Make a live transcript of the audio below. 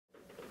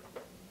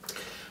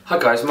Hi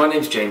guys, my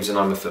name's James and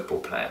I'm a football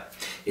player.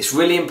 It's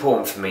really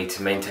important for me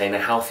to maintain a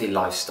healthy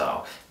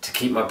lifestyle, to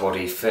keep my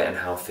body fit and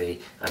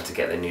healthy and to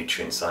get the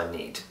nutrients I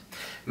need.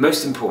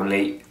 Most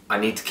importantly, I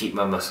need to keep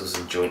my muscles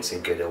and joints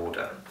in good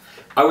order.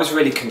 I was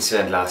really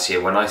concerned last year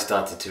when I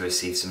started to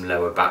receive some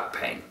lower back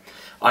pain.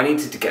 I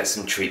needed to get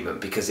some treatment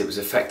because it was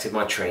affecting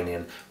my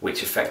training,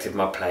 which affected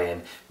my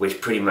playing, which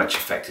pretty much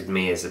affected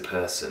me as a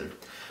person.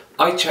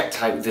 I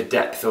checked out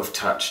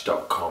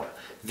therapeutic.com.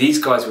 These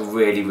guys were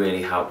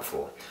really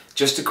helpful.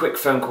 Just a quick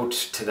phone call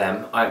to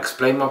them, I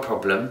explained my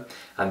problem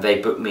and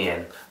they booked me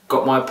in.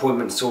 Got my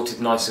appointment sorted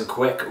nice and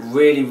quick,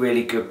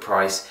 really good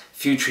price. A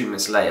few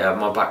treatments later,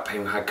 my back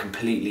pain had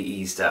completely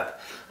eased up.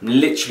 I'm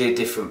literally a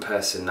different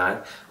person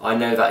now. I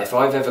know that if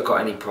I've ever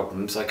got any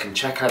problems, I can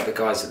check out the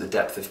guys at the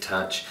Depth of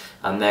Touch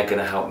and they're going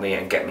to help me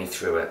and get me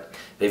through it.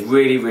 They've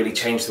really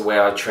changed the way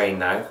I train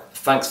now.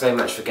 Thanks very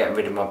much for getting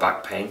rid of my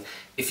back pain.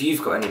 If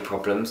you've got any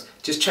problems,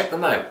 just check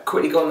them out.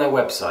 Quickly go on their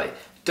website,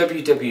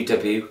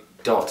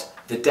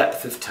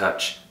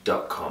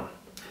 www.thedepthoftouch.com.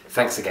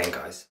 Thanks again,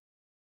 guys.